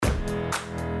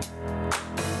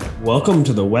Welcome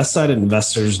to the Westside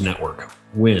Investors Network,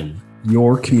 WIN,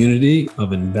 your community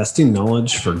of investing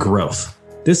knowledge for growth.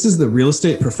 This is the Real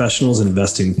Estate Professionals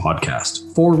Investing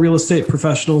Podcast for real estate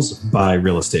professionals by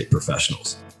real estate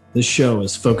professionals. This show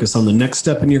is focused on the next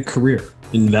step in your career,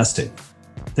 investing.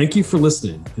 Thank you for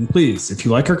listening. And please, if you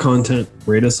like our content,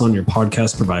 rate us on your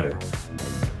podcast provider.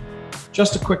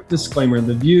 Just a quick disclaimer,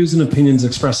 the views and opinions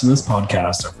expressed in this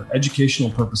podcast are for educational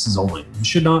purposes only and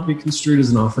should not be construed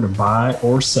as an offer to buy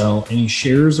or sell any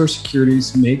shares or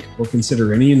securities, make or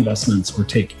consider any investments, or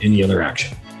take any other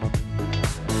action.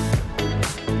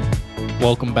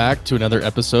 Welcome back to another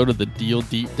episode of the Deal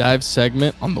Deep Dive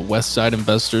segment on the Westside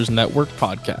Investors Network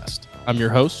podcast. I'm your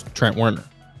host, Trent Werner.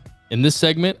 In this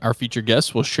segment, our featured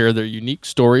guests will share their unique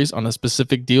stories on a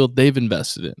specific deal they've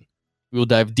invested in. We will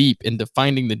dive deep into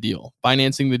finding the deal,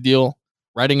 financing the deal,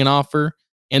 writing an offer,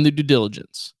 and the due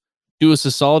diligence. Do us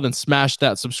a solid and smash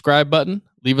that subscribe button,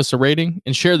 leave us a rating,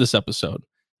 and share this episode.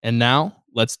 And now,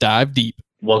 let's dive deep.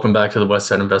 Welcome back to the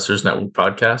Westside Investors Network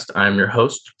podcast. I am your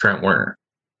host, Trent Werner.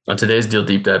 On today's Deal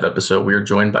Deep Dive episode, we are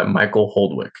joined by Michael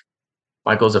Holdwick.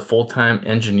 Michael is a full-time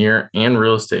engineer and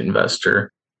real estate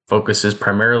investor, focuses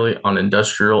primarily on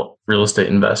industrial real estate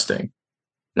investing.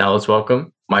 Now let's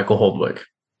welcome Michael Holdwick.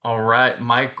 All right,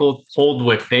 Michael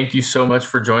Holdwick, thank you so much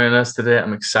for joining us today.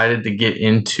 I'm excited to get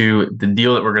into the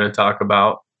deal that we're going to talk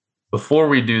about. Before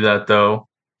we do that, though,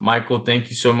 Michael, thank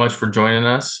you so much for joining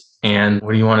us. And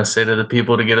what do you want to say to the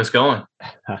people to get us going?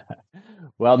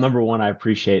 Well, number one, I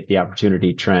appreciate the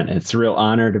opportunity, Trent. It's a real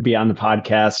honor to be on the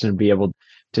podcast and be able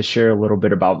to share a little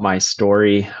bit about my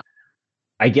story.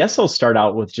 I guess I'll start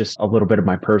out with just a little bit of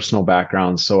my personal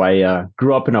background. So I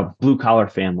grew up in a blue-collar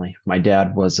family. My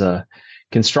dad was a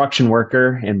construction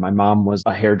worker and my mom was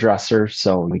a hairdresser.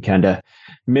 So we kind of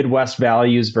Midwest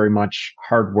values, very much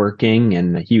hardworking.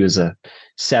 And he was a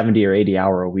 70 or 80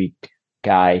 hour a week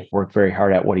guy, worked very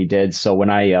hard at what he did. So when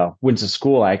I went to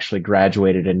school, I actually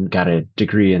graduated and got a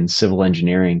degree in civil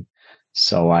engineering.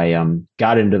 So I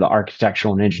got into the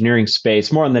architectural and engineering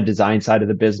space, more on the design side of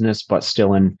the business, but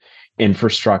still in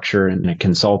infrastructure and a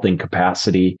consulting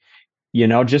capacity. You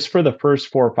know, just for the first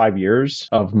 4 or 5 years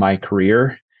of my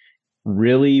career,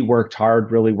 really worked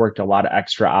hard, really worked a lot of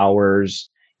extra hours.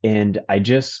 And I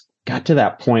just got to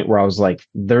that point where I was like,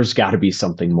 there's got to be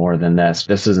something more than this.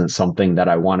 This isn't something that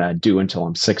I want to do until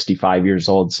I'm 65 years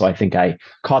old. So I think I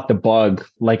caught the bug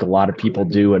like a lot of people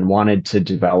do and wanted to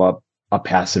develop a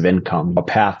passive income, a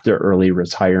path to early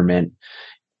retirement.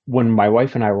 When my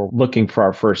wife and I were looking for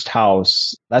our first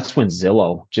house, that's when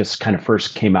Zillow just kind of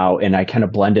first came out, and I kind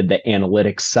of blended the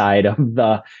analytics side of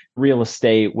the real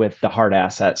estate with the hard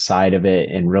asset side of it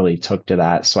and really took to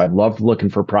that. So I loved looking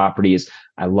for properties.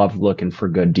 I loved looking for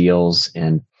good deals.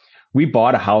 And we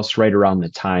bought a house right around the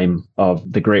time of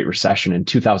the Great Recession in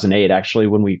 2008. Actually,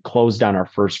 when we closed on our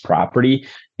first property,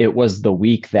 it was the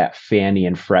week that Fannie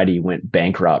and Freddie went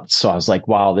bankrupt. So I was like,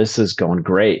 wow, this is going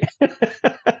great.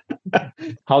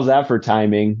 How's that for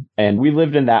timing? And we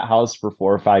lived in that house for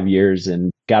 4 or 5 years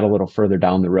and got a little further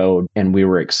down the road, and we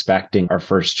were expecting our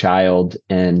first child.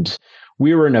 And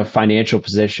we were in a financial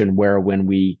position where when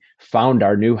we found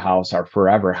our new house, our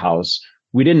forever house,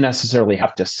 we didn't necessarily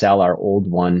have to sell our old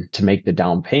one to make the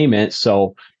down payment.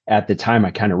 So at the time,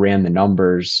 I kind of ran the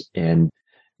numbers, and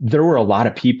there were a lot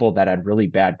of people that had really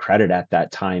bad credit at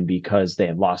that time because they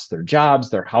had lost their jobs,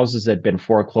 their houses had been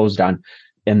foreclosed on.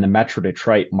 In the Metro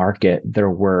Detroit market,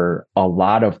 there were a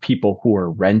lot of people who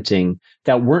were renting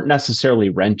that weren't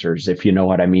necessarily renters, if you know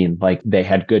what I mean. Like they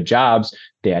had good jobs,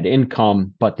 they had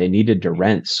income, but they needed to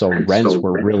rent. So rents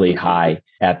were really high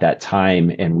at that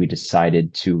time. And we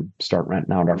decided to start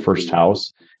renting out our first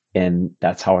house. And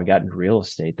that's how I got into real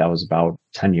estate. That was about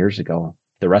 10 years ago.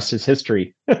 The rest is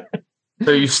history. So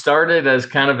you started as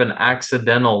kind of an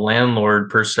accidental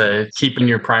landlord per se, keeping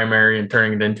your primary and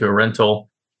turning it into a rental.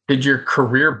 Did your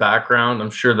career background, I'm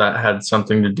sure that had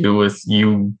something to do with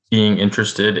you being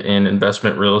interested in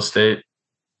investment real estate.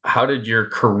 How did your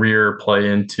career play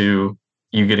into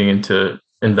you getting into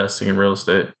investing in real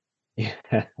estate?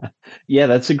 Yeah,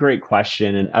 that's a great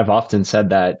question. And I've often said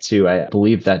that too. I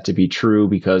believe that to be true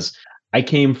because I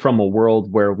came from a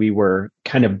world where we were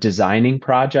kind of designing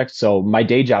projects. So my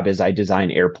day job is I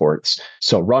design airports.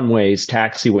 So runways,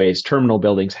 taxiways, terminal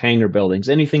buildings, hangar buildings,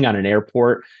 anything on an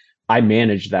airport. I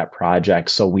manage that project.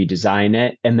 So we design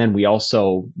it. And then we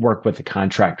also work with the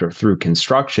contractor through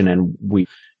construction and we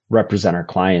represent our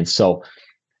clients. So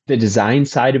the design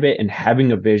side of it and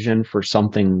having a vision for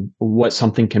something, what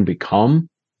something can become,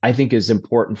 I think is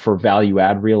important for value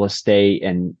add real estate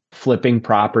and flipping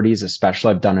properties,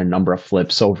 especially. I've done a number of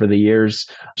flips over the years.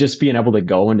 Just being able to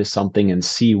go into something and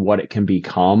see what it can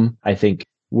become, I think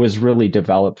was really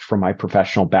developed from my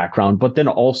professional background, but then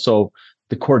also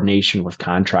the coordination with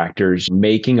contractors,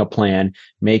 making a plan,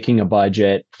 making a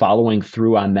budget, following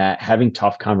through on that, having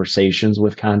tough conversations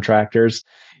with contractors.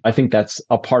 I think that's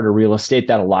a part of real estate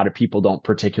that a lot of people don't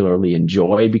particularly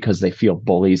enjoy because they feel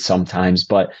bullied sometimes,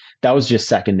 but that was just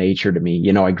second nature to me.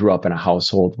 You know, I grew up in a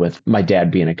household with my dad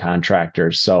being a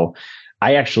contractor. So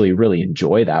I actually really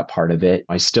enjoy that part of it.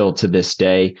 I still to this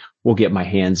day will get my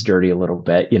hands dirty a little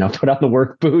bit, you know, put on the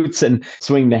work boots and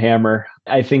swing the hammer.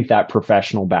 I think that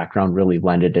professional background really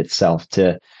lended itself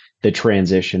to the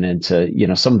transition into, you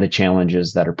know, some of the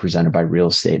challenges that are presented by real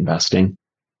estate investing.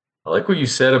 I like what you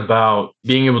said about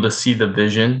being able to see the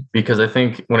vision, because I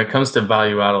think when it comes to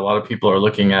value add, a lot of people are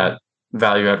looking at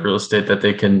value add real estate that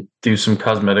they can do some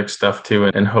cosmetic stuff to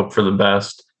and hope for the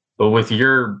best. But with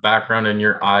your background and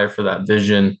your eye for that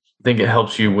vision, I think it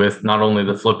helps you with not only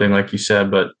the flipping, like you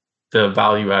said, but the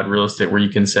value add real estate where you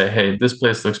can say, hey, this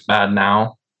place looks bad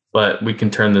now, but we can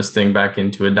turn this thing back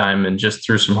into a diamond just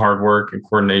through some hard work and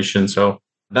coordination. So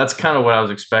that's kind of what I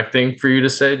was expecting for you to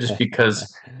say, just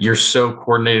because you're so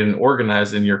coordinated and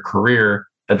organized in your career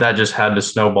that just had to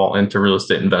snowball into real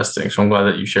estate investing. So I'm glad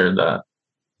that you shared that.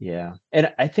 Yeah.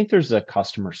 And I think there's a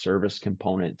customer service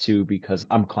component too, because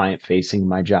I'm client facing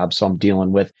my job. So I'm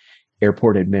dealing with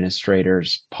airport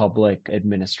administrators, public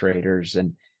administrators.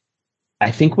 And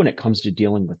I think when it comes to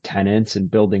dealing with tenants and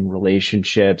building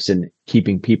relationships and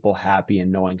keeping people happy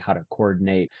and knowing how to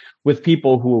coordinate with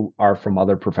people who are from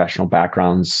other professional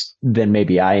backgrounds than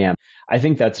maybe I am, I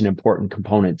think that's an important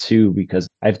component too, because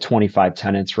I have 25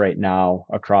 tenants right now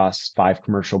across 5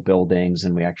 commercial buildings,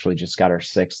 and we actually just got our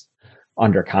 6th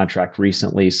under contract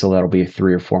recently. So that'll be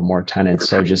 3 or 4 more tenants.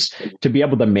 So just to be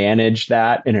able to manage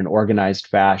that in an organized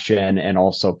fashion and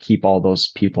also keep all those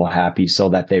people happy so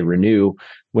that they renew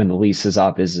when the lease is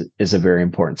up is a very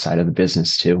important side of the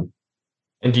business too.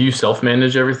 And do you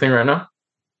self-manage everything right now?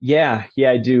 Yeah,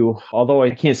 I do. Although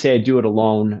I can't say I do it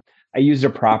alone. I used a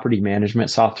property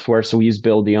management software. So we use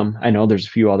Buildium. I know there's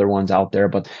a few other ones out there,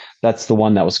 but that's the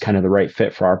one that was kind of the right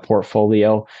fit for our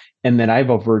portfolio. And then I have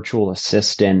a virtual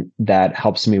assistant that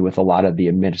helps me with a lot of the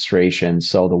administration.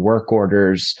 So the work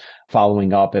orders,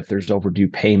 following up if there's overdue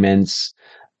payments,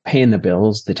 paying the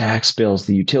bills, the tax bills,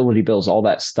 the utility bills, all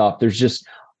that stuff. There's just,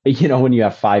 you know, when you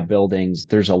have 5 buildings,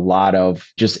 there's a lot of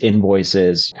just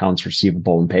invoices, accounts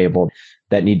receivable and payable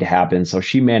that need to happen. So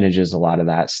she manages a lot of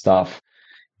that stuff.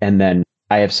 And then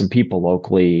I have some people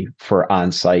locally for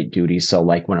on-site duties. So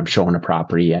like when I'm showing a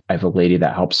property, I have a lady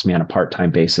that helps me on a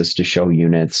part-time basis to show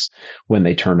units when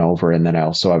they turn over. And then I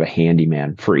also have a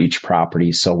handyman for each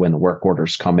property. So when the work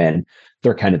orders come in,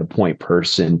 they're kind of the point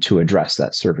person to address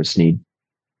that service need.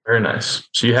 Very nice.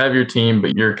 So you have your team,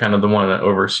 but you're kind of the one that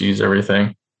oversees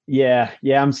everything. Yeah,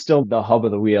 I'm still the hub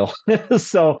of the wheel.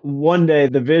 So one day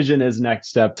the vision is next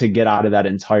step to get out of that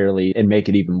entirely and make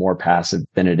it even more passive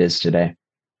than it is today.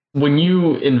 When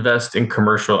you invest in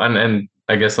commercial, and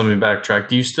I guess let me backtrack,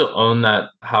 do you still own that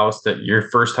house, that your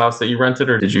first house that you rented,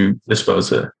 or did you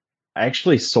dispose it? I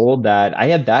actually sold that. I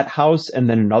had that house and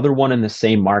then another one in the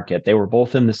same market. They were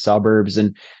both in the suburbs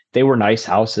and they were nice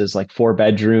houses, like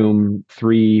 4-bedroom,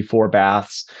 3-4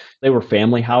 baths. They were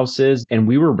family houses. And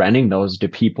we were renting those to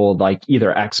people like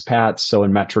either expats. So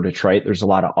in Metro Detroit, there's a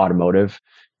lot of automotive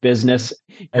business,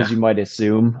 as you might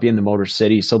assume, being the Motor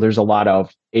City. So there's a lot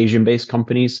of Asian-based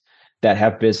companies that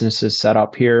have businesses set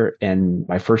up here. And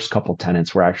my first couple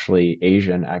tenants were actually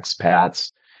Asian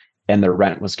expats, and their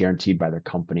rent was guaranteed by their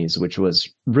companies, which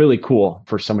was really cool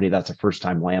for somebody that's a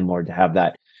first-time landlord to have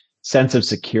that sense of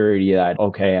security that,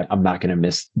 okay, I'm not going to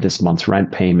miss this month's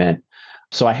rent payment.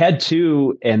 So I had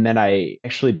 2, and then I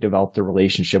actually developed a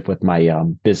relationship with my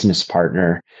business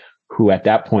partner, who at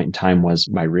that point in time was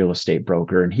my real estate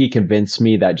broker. And he convinced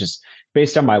me that just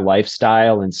based on my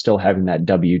lifestyle and still having that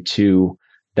W-2,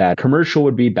 that commercial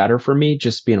would be better for me,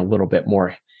 just being a little bit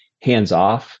more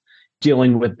hands-off,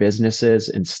 dealing with businesses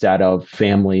instead of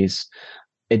families.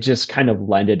 It just kind of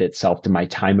lended itself to my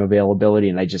time availability.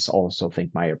 And I just also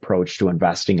think my approach to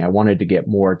investing, I wanted to get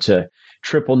more to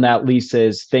triple net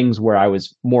leases, things where I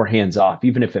was more hands-off,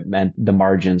 even if it meant the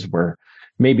margins were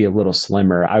maybe a little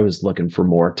slimmer. I was looking for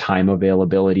more time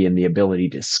availability and the ability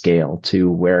to scale too,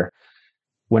 where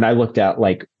when I looked at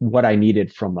like what I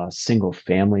needed from a single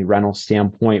family rental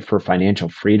standpoint for financial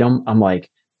freedom, I'm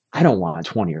like, I don't want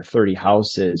 20 or 30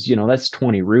 houses. You know, that's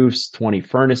 20 roofs, 20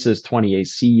 furnaces, 20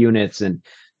 AC units. And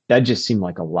that just seemed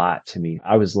like a lot to me.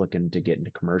 I was looking to get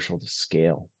into commercial to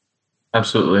scale.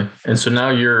 Absolutely. And so now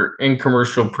you're in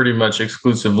commercial pretty much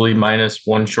exclusively minus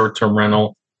one short-term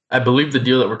rental. I believe the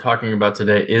deal that we're talking about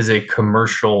today is a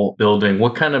commercial building.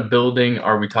 What kind of building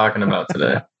are we talking about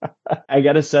today? I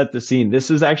got to set the scene.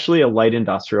 This is actually a light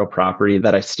industrial property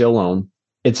that I still own.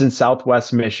 It's in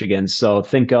Southwest Michigan. So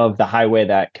think of the highway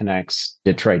that connects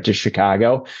Detroit to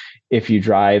Chicago. If you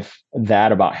drive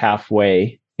that about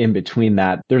halfway in between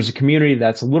that, there's a community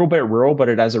that's a little bit rural, but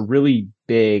it has a really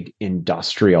big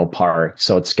industrial park.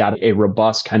 So it's got a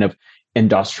robust kind of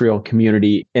industrial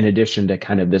community in addition to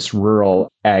kind of this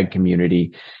rural ag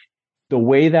community. The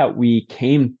way that we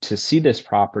came to see this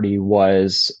property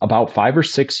was about 5 or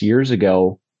 6 years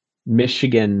ago.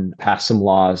 Michigan passed some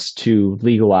laws to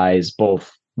legalize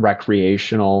both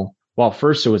recreational. Well,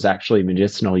 first it was actually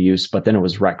medicinal use, but then it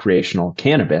was recreational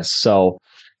cannabis. So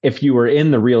if you were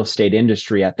in the real estate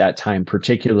industry at that time,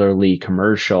 particularly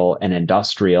commercial and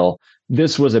industrial,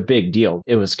 this was a big deal.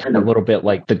 It was kind of a little bit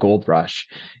like the gold rush,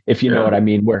 if you know what I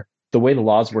mean, where the way the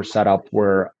laws were set up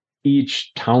were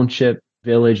each township,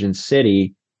 village, and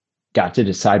city got to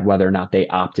decide whether or not they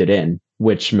opted in,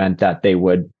 which meant that they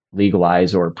would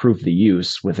legalize or approve the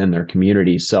use within their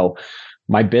community. So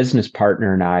my business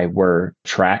partner and I were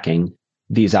tracking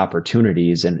these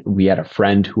opportunities, and we had a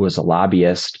friend who was a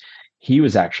lobbyist. He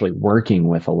was actually working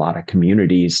with a lot of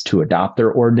communities to adopt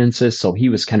their ordinances. So he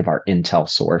was kind of our intel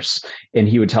source. And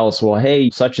he would tell us, well, hey,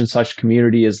 such and such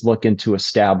community is looking to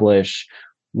establish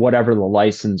whatever the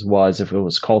license was, if it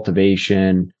was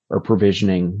cultivation or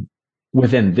provisioning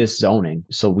within this zoning.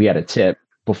 So we had a tip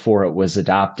before it was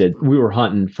adopted. We were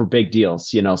hunting for big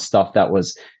deals, stuff that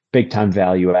was big time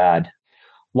value add.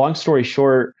 Long story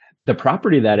short, the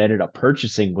property that I ended up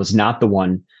purchasing was not the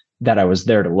one that I was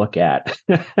there to look at.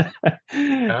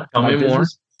 Tell me more.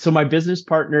 So my business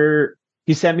partner,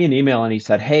 he sent me an email and he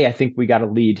said, hey, I think we got a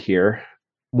lead here.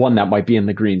 One that might be in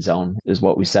the green zone is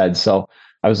what we said. So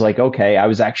I was like, okay, I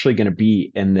was actually going to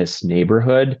be in this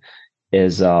neighborhood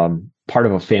as part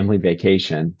of a family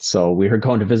vacation. So we were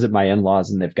going to visit my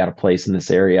in-laws and they've got a place in this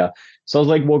area. So I was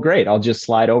like, well, great. I'll just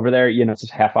slide over there.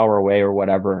 It's a half hour away or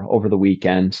whatever over the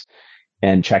weekend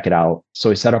and check it out. So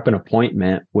we set up an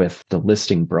appointment with the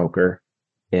listing broker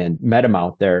and met him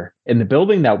out there. In the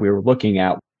building that we were looking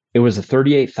at, it was a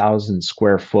 38,000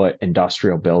 square foot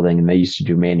industrial building, and they used to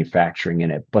do manufacturing in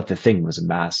it, but the thing was a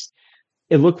mess.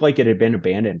 It looked like it had been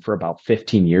abandoned for about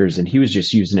 15 years, and he was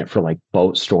just using it for like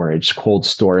boat storage, cold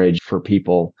storage for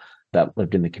people that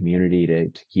lived in the community to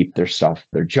keep their stuff,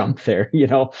 their junk there,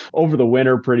 over the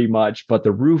winter pretty much. But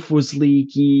the roof was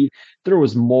leaky. There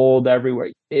was mold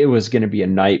everywhere. It was going to be a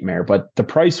nightmare, but the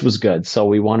price was good. So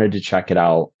we wanted to check it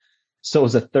out. So it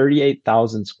was a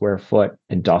 38,000 square foot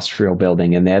industrial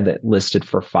building, and they had it listed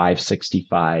for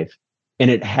 $565, and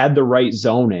it had the right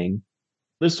zoning.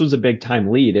 This was a big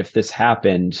time lead. If this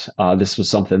happened, this was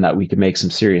something that we could make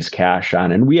some serious cash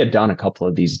on. And we had done a couple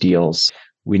of these deals.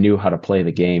 We knew how to play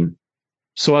the game.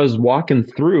 So I was walking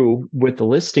through with the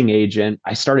listing agent.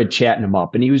 I started chatting him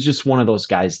up, and he was just one of those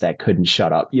guys that couldn't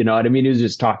shut up. You know what I mean? He was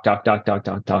just talk.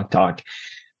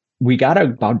 We got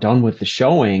about done with the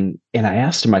showing, and I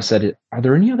asked him, I said, are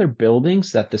there any other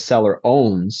buildings that the seller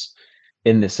owns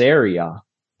in this area?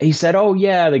 And he said, oh,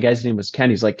 yeah, the guy's name was Ken.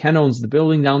 He's like, Ken owns the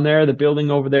building down there, the building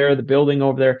over there, the building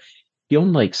over there. He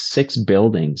owned like 6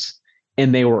 buildings,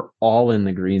 and they were all in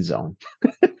the green zone.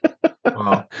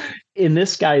 Wow. And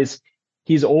this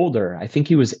he's older. I think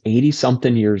he was 80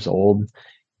 something years old.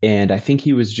 And I think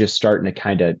he was just starting to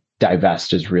kind of divest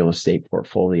his real estate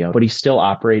portfolio, but he still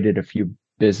operated a few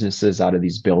businesses out of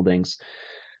these buildings.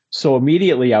 So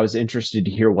immediately I was interested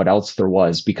to hear what else there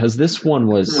was, because this one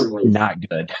was not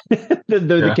good.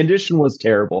 The condition was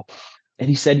terrible. And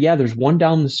he said, yeah, there's one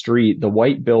down the street, the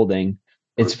white building.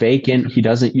 It's vacant. He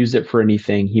doesn't use it for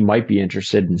anything. He might be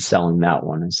interested in selling that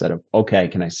one. Instead of, okay,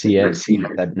 can I see it? He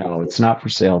said, no, it's not for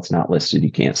sale. It's not listed.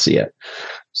 You can't see it.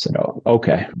 So,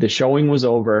 okay. The showing was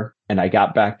over, and I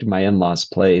got back to my in-laws'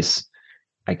 place.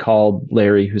 I called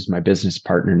Larry, who's my business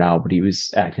partner now, but he was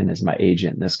acting as my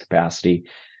agent in this capacity.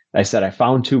 I said, I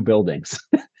found 2 buildings.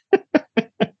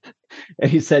 And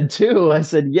he said, 2? I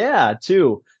said, yeah,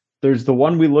 2. There's the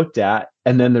one we looked at,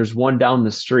 and then there's one down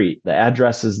the street. The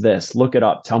address is this. Look it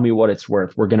up. Tell me what it's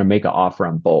worth. We're going to make an offer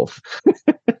on both.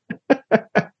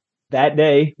 That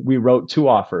day, we wrote 2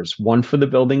 offers, one for the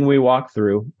building we walked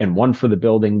through and one for the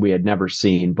building we had never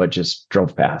seen, but just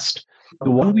drove past. The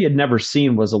one we had never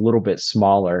seen was a little bit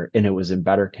smaller, and it was in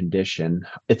better condition.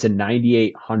 It's a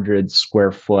 9,800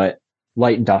 square foot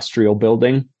light industrial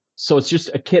building. So it's just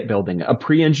a kit building, a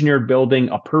pre-engineered building,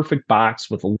 a perfect box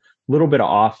with a little bit of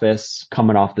office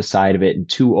coming off the side of it and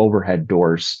 2 overhead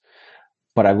doors.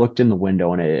 But I looked in the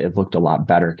window, and it looked a lot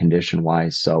better condition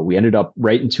wise. So we ended up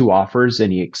writing 2 offers,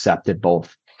 and he accepted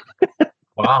both.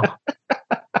 Wow.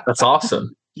 That's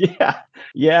awesome. Yeah.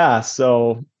 Yeah.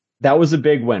 So that was a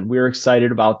big win. We were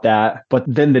excited about that. But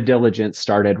then the diligence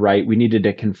started, right? We needed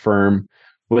to confirm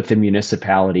with the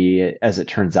municipality. As it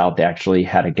turns out, they actually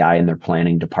had a guy in their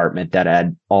planning department that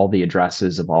had all the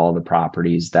addresses of all the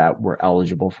properties that were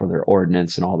eligible for their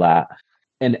ordinance and all that.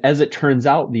 And as it turns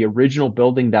out, the original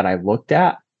building that I looked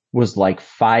at was like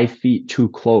 5 feet too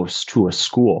close to a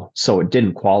school. So it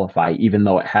didn't qualify, even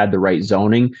though it had the right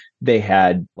zoning. They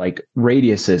had like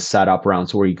radiuses set up around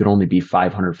so where you could only be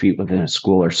 500 feet within a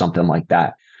school or something like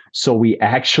that. So we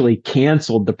actually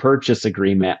canceled the purchase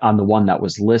agreement on the one that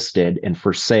was listed and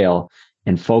for sale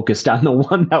and focused on the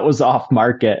one that was off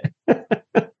market.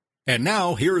 And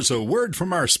now, here's a word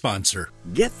from our sponsor.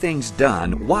 Get things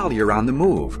done while you're on the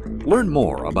move. Learn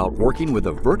more about working with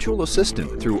a virtual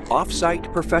assistant through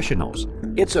Offsite Professionals.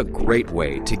 It's a great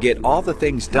way to get all the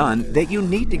things done that you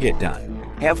need to get done.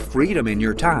 Have freedom in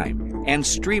your time and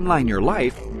streamline your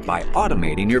life by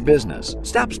automating your business.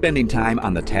 Stop spending time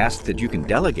on the tasks that you can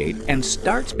delegate and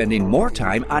start spending more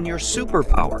time on your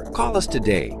superpower. Call us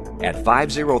today at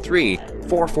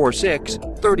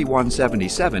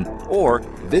 503-446-3177 or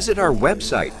visit our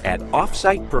website at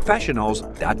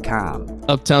offsiteprofessionals.com.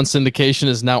 Uptown Syndication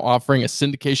is now offering a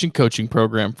syndication coaching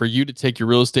program for you to take your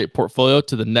real estate portfolio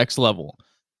to the next level.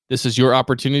 This is your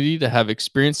opportunity to have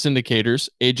experienced syndicators,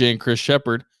 AJ and Chris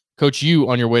Shepard, coach you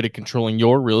on your way to controlling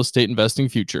your real estate investing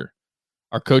future.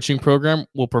 Our coaching program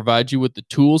will provide you with the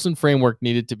tools and framework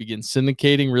needed to begin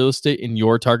syndicating real estate in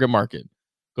your target market.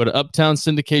 Go to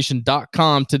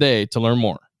uptownsyndication.com today to learn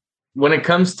more. When it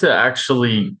comes to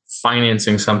actually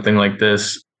financing something like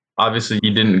this, obviously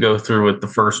you didn't go through with the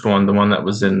first one, the one that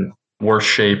was in worse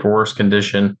shape or worse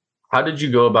condition. How did you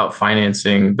go about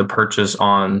financing the purchase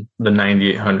on the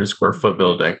 9,800 square foot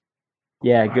building?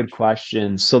 Yeah, good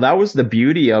question. So that was the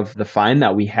beauty of the find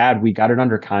that we had. We got it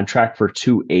under contract for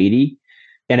 $280,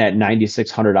 and at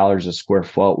 $9,600 a square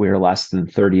foot, we were less than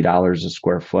 $30 a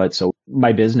square foot. So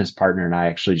my business partner and I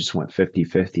actually just went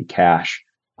 50-50 cash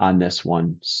on this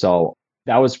one. So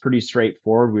that was pretty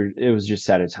straightforward. It was just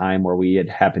at a time where we had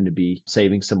happened to be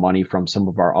saving some money from some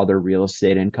of our other real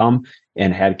estate income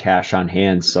and had cash on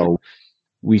hand. So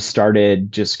we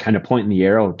started just kind of pointing the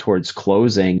arrow towards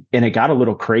closing. And it got a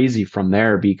little crazy from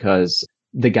there because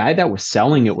the guy that was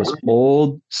selling it was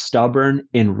old, stubborn,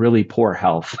 in really poor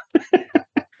health.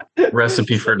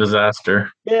 Recipe for disaster.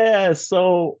 Yeah.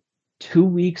 So 2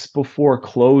 weeks before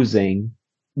closing,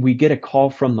 we get a call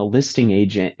from the listing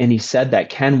agent, and he said that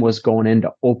Ken was going into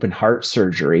open heart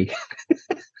surgery.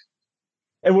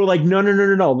 And we're like,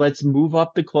 no. Let's move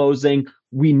up the closing.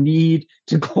 We need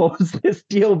to close this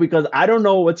deal because I don't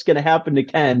know what's going to happen to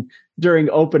Ken during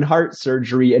open heart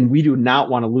surgery. And we do not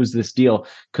want to lose this deal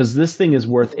because this thing is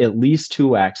worth at least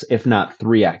 2x, if not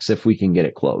 3x, if we can get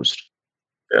it closed.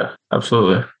 Yeah,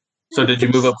 absolutely. So did you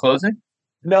move up closing?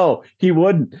 No, he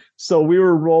wouldn't. So we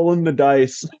were rolling the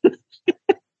dice.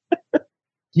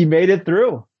 He made it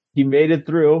through.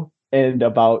 And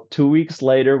about 2 weeks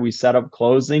later, we set up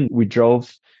closing. We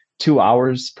drove 2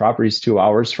 hours, property's 2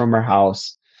 hours from our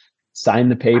house, signed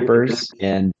the papers,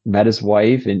 and met his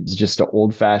wife. And it's just an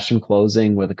old-fashioned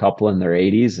closing with a couple in their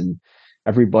 80s. And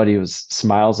everybody was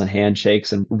smiles and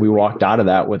handshakes. And we walked out of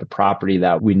that with a property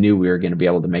that we knew we were going to be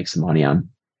able to make some money on.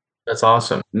 That's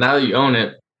awesome. Now that you own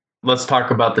it, let's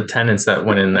talk about the tenants that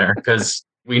went in there, because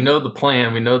we know the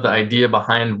plan. We know the idea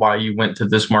behind why you went to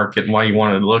this market and why you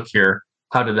wanted to look here.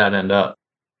 How did that end up?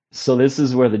 So this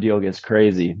is where the deal gets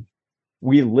crazy.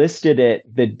 We listed it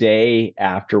the day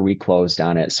after we closed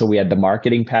on it. So we had the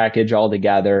marketing package all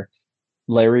together.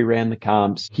 Larry ran the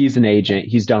comps. He's an agent.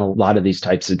 He's done a lot of these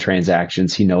types of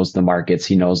transactions. He knows the markets.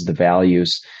 He knows the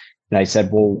values. And I said,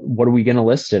 well, what are we going to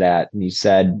list it at? And he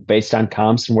said, based on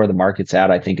comps and where the market's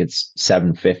at, I think it's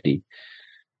 750.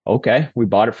 Okay, we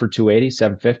bought it for 280,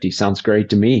 750. Sounds great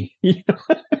to me.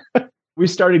 We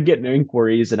started getting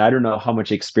inquiries, and I don't know how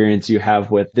much experience you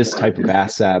have with this type of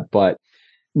asset, but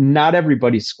not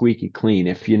everybody's squeaky clean,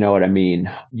 if you know what I mean.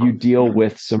 You deal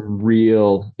with some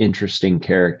real interesting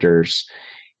characters,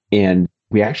 and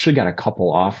we actually got a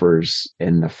couple offers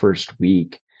in the first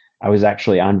week. I was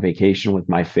actually on vacation with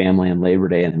my family on Labor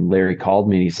Day, and Larry called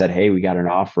me and he said, hey, we got an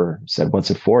offer. I said,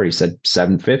 what's it for? He said,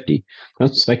 750. I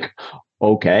was like,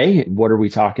 okay, what are we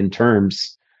talking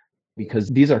terms? Because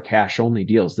these are cash only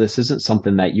deals. This isn't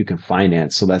something that you can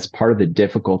finance. So that's part of the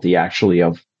difficulty actually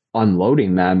of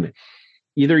unloading them.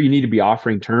 Either you need to be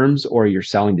offering terms or you're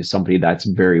selling to somebody that's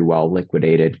very well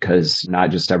liquidated, because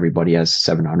not just everybody has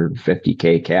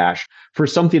 $750K cash for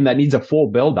something that needs a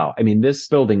full build out. I mean, this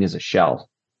building is a shell.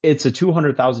 It's a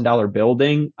 $200,000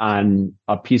 building on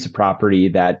a piece of property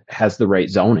that has the right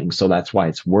zoning. So that's why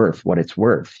it's worth what it's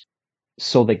worth.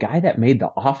 So the guy that made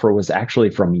the offer was actually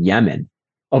from Yemen,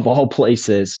 of all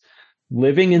places,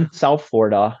 living in South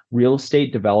Florida, real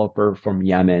estate developer from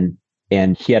Yemen.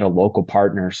 And he had a local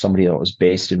partner, somebody that was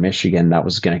based in Michigan, that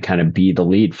was going to kind of be the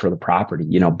lead for the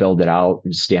property, build it out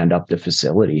and stand up the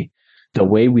facility. The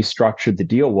way we structured the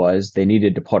deal was they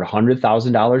needed to put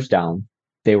 $100,000 down.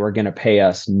 They were going to pay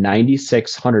us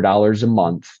 $9,600 a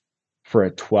month for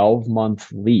a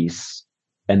 12-month lease.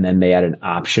 And then they had an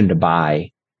option to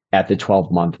buy at the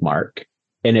 12-month mark.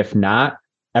 And if not,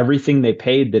 everything they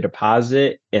paid, the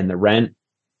deposit and the rent,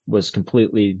 was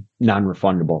completely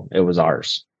non-refundable. It was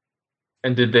ours.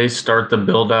 And did they start the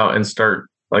build out and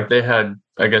they had,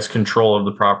 I guess, control of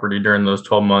the property during those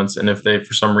 12 months. And if they,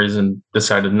 for some reason,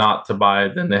 decided not to buy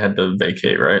it, then they had to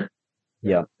vacate, right?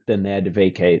 Yeah, then they had to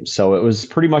vacate. So it was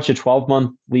pretty much a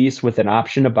 12-month lease with an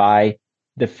option to buy.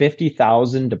 The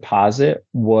 $50,000 deposit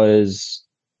was,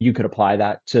 you could apply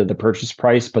that to the purchase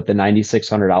price, but the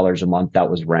 $9,600 a month, that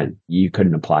was rent. You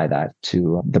couldn't apply that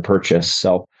to the purchase.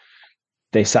 So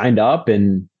they signed up,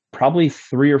 and probably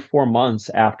 3 or 4 months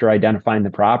after identifying the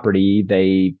property,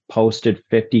 they posted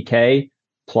 $50K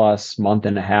plus month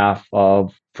and a half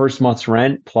of first month's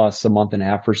rent plus a month and a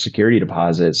half for security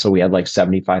deposit. So we had like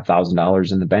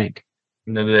 $75,000 in the bank.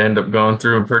 And then they end up going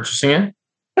through and purchasing it?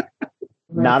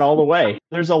 Not all the way.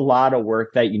 There's a lot of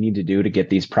work that you need to do to get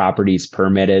these properties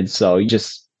permitted. So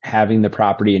just having the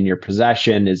property in your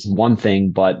possession is one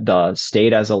thing, but the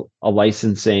state has a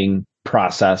licensing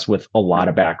process with a lot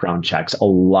of background checks,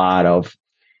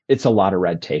 it's a lot of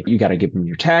red tape. You got to give them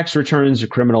your tax returns, your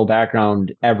criminal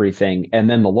background, everything. And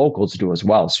then the locals do as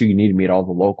well. So you need to meet all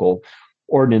the local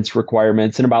ordinance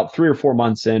requirements. And about 3 or 4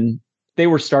 months in, they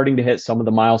were starting to hit some of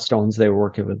the milestones. They were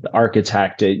working with the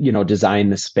architect to, design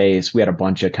the space. We had a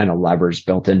bunch of kind of levers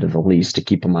built into the lease to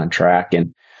keep them on track.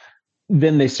 And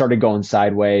then they started going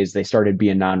sideways. They started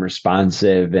being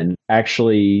non-responsive. And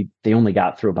actually, they only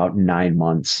got through about 9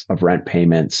 months of rent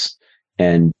payments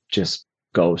and just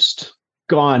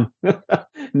gone,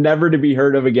 never to be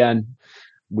heard of again.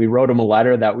 We wrote them a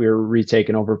letter that we were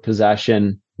retaking over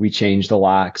possession. We changed the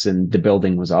locks and the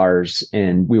building was ours.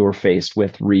 And we were faced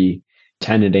with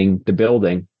re-tenanting the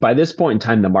building. By this point in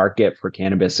time, the market for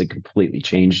cannabis had completely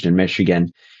changed in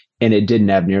Michigan, and it didn't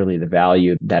have nearly the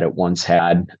value that it once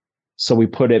had. So we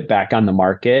put it back on the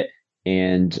market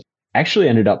and actually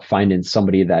ended up finding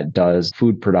somebody that does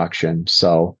food production.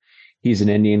 So he's an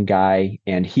Indian guy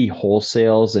and he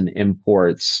wholesales and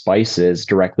imports spices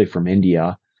directly from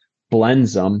India,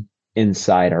 blends them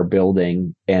inside our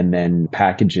building, and then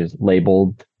packages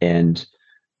labeled and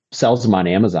sells them on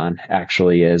Amazon,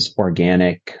 actually, as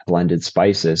organic blended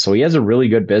spices. So he has a really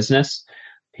good business.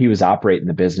 He was operating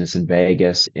the business in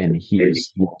Vegas, and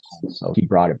so he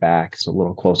brought it back. It's a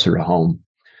little closer to home.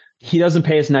 He doesn't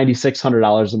pay us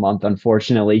 $9,600 a month,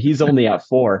 unfortunately. He's only at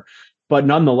 $4,000, but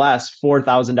nonetheless,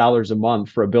 $4,000 a month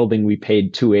for a building we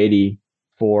paid $280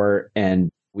 for, and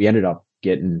we ended up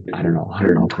getting,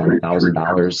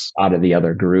 $120,000 out of the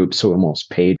other group. So almost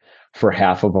paid for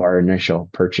half of our initial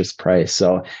purchase price.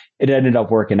 So it ended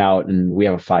up working out, and we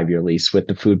have a 5-year lease with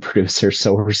the food producer.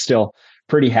 So we're still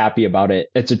pretty happy about it.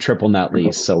 It's a triple net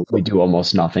lease, so we do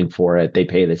almost nothing for it. They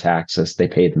pay the taxes, they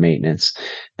pay the maintenance,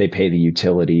 they pay the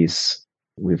utilities.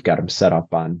 We've got them set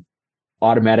up on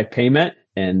automatic payment,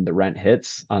 and the rent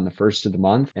hits on the first of the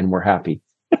month, and we're happy.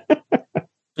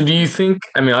 Do you think,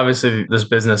 obviously this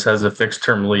business has a fixed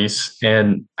term lease,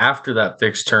 and after that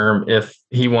fixed term, if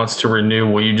he wants to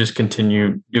renew, will you just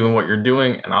continue doing what you're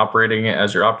doing and operating it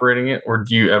as you're operating it? Or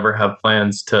do you ever have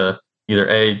plans to either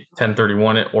A,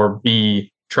 1031 it, or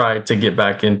B, try to get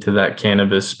back into that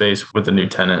cannabis space with a new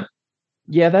tenant?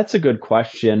 Yeah, that's a good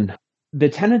question. The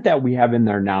tenant that we have in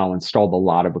there now installed a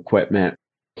lot of equipment.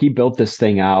 He built this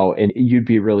thing out, and you'd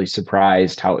be really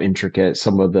surprised how intricate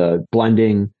some of the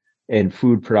blending and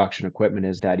food production equipment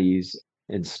is that he's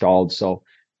installed. So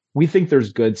we think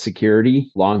there's good security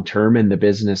long-term in the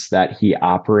business that he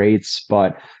operates.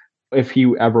 But if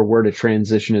he ever were to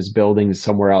transition his building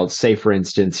somewhere else, say, for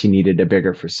instance, he needed a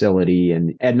bigger facility,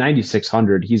 and at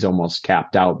 9,600, he's almost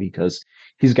capped out because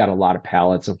he's got a lot of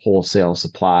pallets of wholesale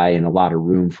supply and a lot of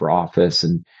room for office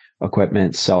and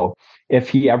equipment. So if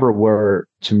he ever were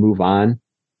to move on,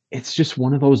 it's just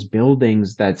one of those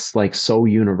buildings that's like so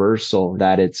universal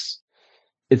that it's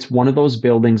one of those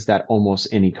buildings that almost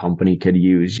any company could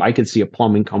use. I could see a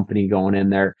plumbing company going in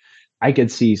there. I could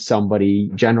see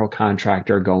somebody, general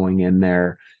contractor, going in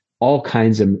there. All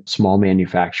kinds of small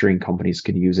manufacturing companies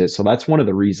could use it. So that's one of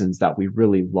the reasons that we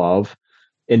really love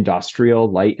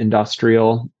industrial, light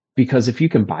industrial, because if you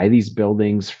can buy these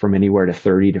buildings from anywhere to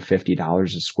 $30 to $50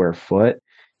 a square foot,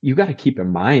 you got to keep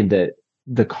in mind that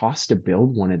the cost to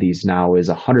build one of these now is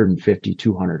 $150,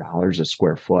 $200 a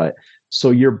square foot.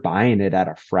 So you're buying it at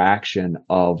a fraction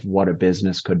of what a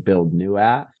business could build new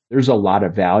at. There's a lot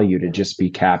of value to just be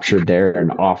captured there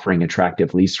and offering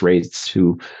attractive lease rates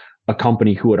to a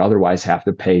company who would otherwise have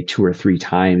to pay 2 or 3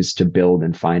 times to build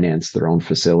and finance their own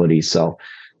facility. So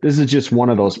this is just one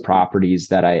of those properties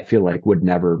that I feel like would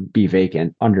never be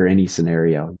vacant under any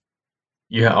scenario.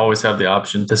 You always have the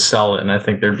option to sell it. And I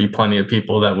think there'd be plenty of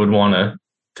people that would want to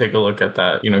take a look at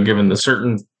that, given the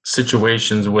certain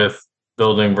situations with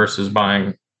building versus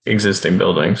buying existing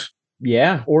buildings.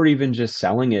 Yeah. Or even just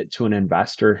selling it to an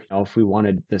investor. If we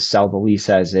wanted to sell the lease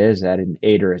as is at an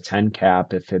 8 or a 10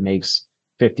 cap, if it makes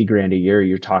 $50,000 a year,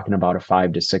 you're talking about a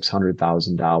 $500,000 to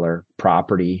 $600,000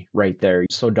 property right there.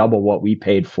 So double what we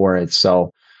paid for it.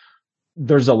 So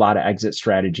there's a lot of exit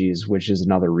strategies, which is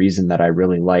another reason that I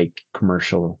really like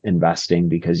commercial investing,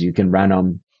 because you can rent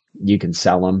them, you can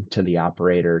sell them to the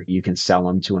operator, you can sell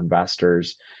them to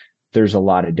investors. There's a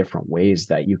lot of different ways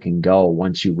that you can go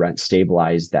once you rent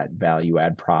stabilize that value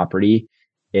add property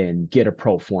and get a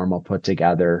pro forma put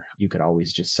together. You could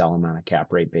always just sell them on a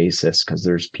cap rate basis, because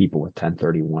there's people with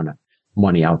 1031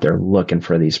 money out there looking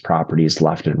for these properties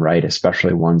left and right,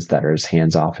 especially ones that are as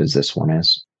hands off as this one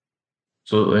is.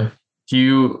 Absolutely. Do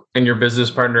you and your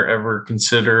business partner ever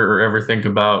consider or ever think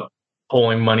about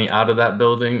pulling money out of that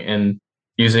building and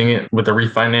using it with a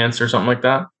refinance or something like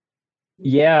that?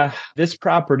 Yeah, this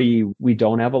property, we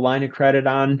don't have a line of credit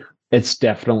on. It's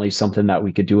definitely something that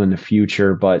we could do in the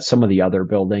future, but some of the other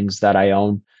buildings that I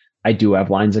own, I do have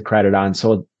lines of credit on.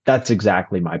 So that's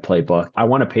exactly my playbook. I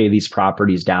want to pay these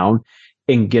properties down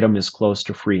and get them as close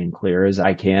to free and clear as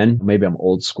I can. Maybe I'm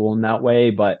old school in that way,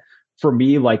 but for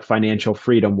me, like financial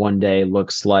freedom one day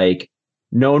looks like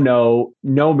no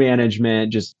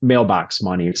management, just mailbox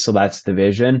money. So that's the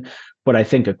vision. But I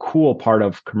think a cool part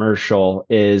of commercial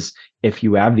is if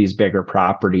you have these bigger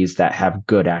properties that have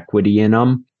good equity in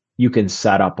them, you can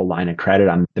set up a line of credit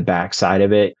on the backside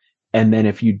of it. And then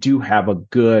if you do have a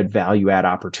good value add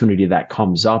opportunity that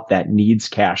comes up that needs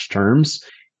cash terms,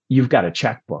 you've got a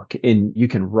checkbook and you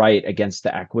can write against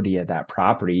the equity of that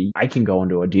property. I can go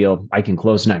into a deal I can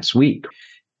close next week.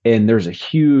 And there's a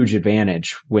huge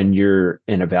advantage when you're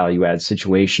in a value add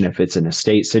situation. If it's an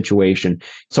estate situation,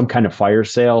 some kind of fire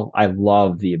sale, I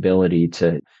love the ability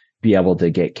to be able to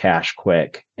get cash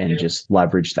quick and just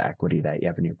leverage the equity that you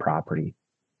have in your property.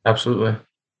 Absolutely.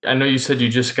 I know you said you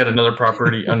just got another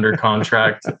property under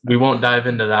contract. We won't dive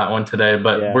into that one today,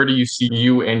 but Where do you see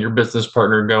you and your business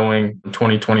partner going in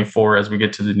 2024 as we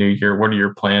get to the new year? What are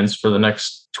your plans for the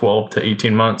next 12 to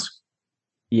 18 months?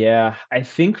 Yeah, I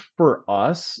think for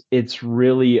us, it's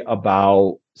really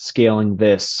about scaling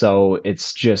this so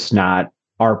it's just not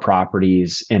our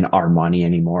properties and our money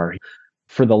anymore.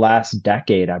 For the last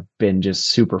decade, I've been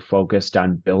just super focused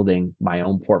on building my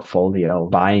own portfolio,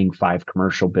 buying 5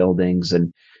 commercial buildings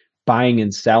and buying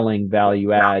and selling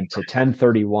value add to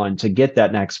 1031 to get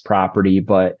that next property.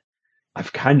 But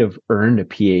I've kind of earned a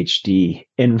PhD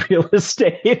in real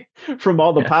estate from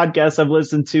all the podcasts I've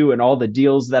listened to and all the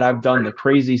deals that I've done, the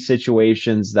crazy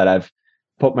situations that I've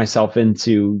put myself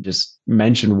into. Just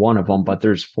mention one of them, but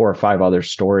there's 4 or 5 other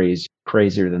stories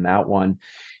crazier than that one.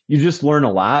 You just learn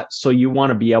a lot. So you want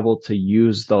to be able to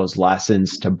use those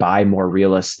lessons to buy more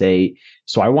real estate.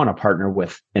 So I want to partner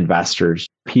with investors,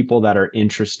 people that are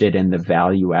interested in the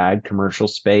value add commercial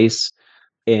space,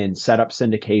 and set up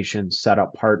syndications, set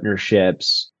up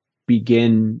partnerships,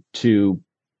 begin to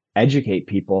educate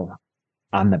people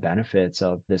on the benefits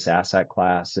of this asset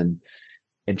class and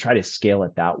try to scale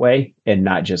it that way and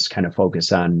not just kind of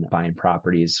focus on buying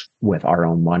properties with our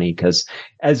own money. Because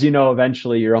as you know,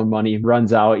 eventually your own money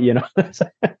runs out,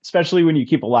 especially when you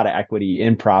keep a lot of equity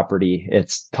in property,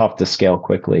 it's tough to scale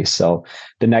quickly. So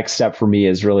the next step for me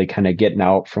is really kind of getting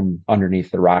out from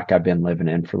underneath the rock I've been living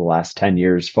in for the last 10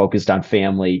 years, focused on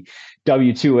family,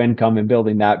 W-2 income and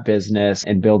building that business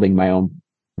and building my own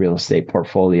real estate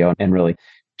portfolio and really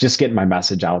just getting my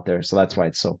message out there. So that's why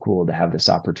it's so cool to have this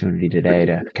opportunity today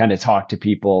to kind of talk to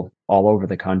people all over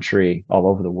the country, all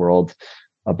over the world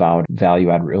about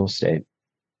value add real estate.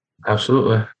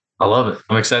 Absolutely. I love it.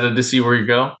 I'm excited to see where you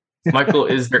go. Michael,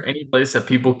 is there any place that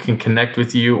people can connect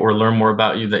with you or learn more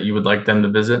about you that you would like them to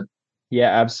visit? Yeah,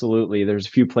 absolutely. There's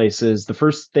a few places. The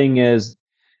first thing is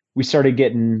we started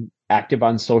getting active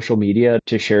on social media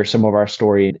to share some of our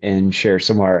story and share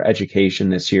some of our education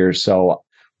this year. So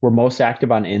we're most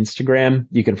active on Instagram.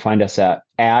 You can find us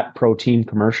at Protein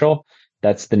Commercial.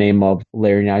 That's the name of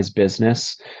Larry and I's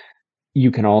business.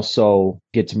 You can also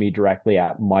get to me directly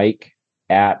at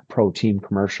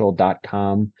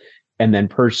mike@proteamcommercial.com. And then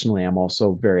personally, I'm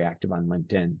also very active on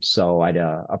LinkedIn. So I'd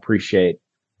appreciate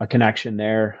a connection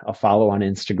there, a follow on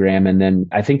Instagram. And then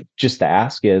I think just the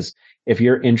ask is, if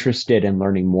you're interested in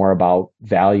learning more about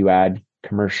value add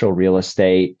commercial real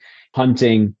estate,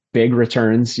 hunting big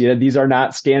returns, these are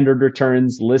not standard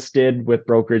returns listed with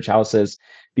brokerage houses.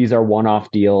 These are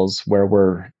one-off deals where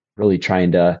we're really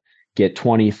trying to get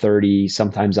 20, 30,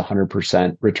 sometimes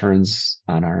 100% returns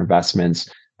on our investments.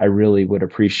 I really would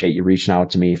appreciate you reaching out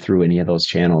to me through any of those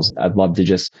channels. I'd love to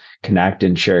just connect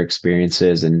and share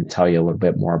experiences and tell you a little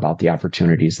bit more about the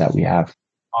opportunities that we have.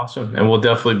 Awesome. And we'll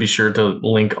definitely be sure to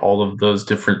link all of those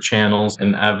different channels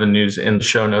and avenues in the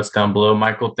show notes down below.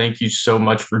 Michael, thank you so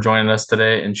much for joining us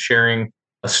today and sharing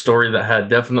a story that had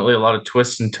definitely a lot of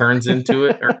twists and turns into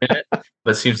it,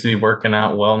 but seems to be working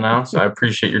out well now. So I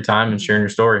appreciate your time and sharing your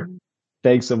story.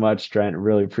 Thanks so much, Trent.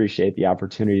 Really appreciate the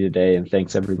opportunity today. And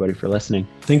thanks everybody for listening.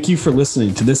 Thank you for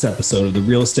listening to this episode of the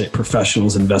Real Estate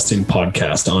Professionals Investing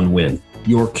Podcast on WIN,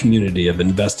 your community of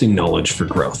investing knowledge for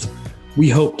growth. We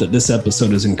hope that this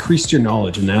episode has increased your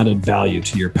knowledge and added value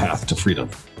to your path to freedom.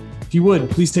 If you would,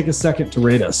 please take a second to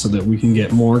rate us so that we can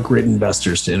get more great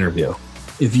investors to interview.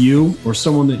 If you or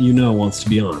someone that you know wants to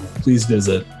be on, please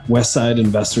visit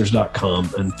westsideinvestors.com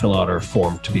and fill out our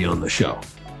form to be on the show.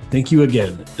 Thank you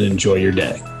again and enjoy your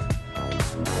day.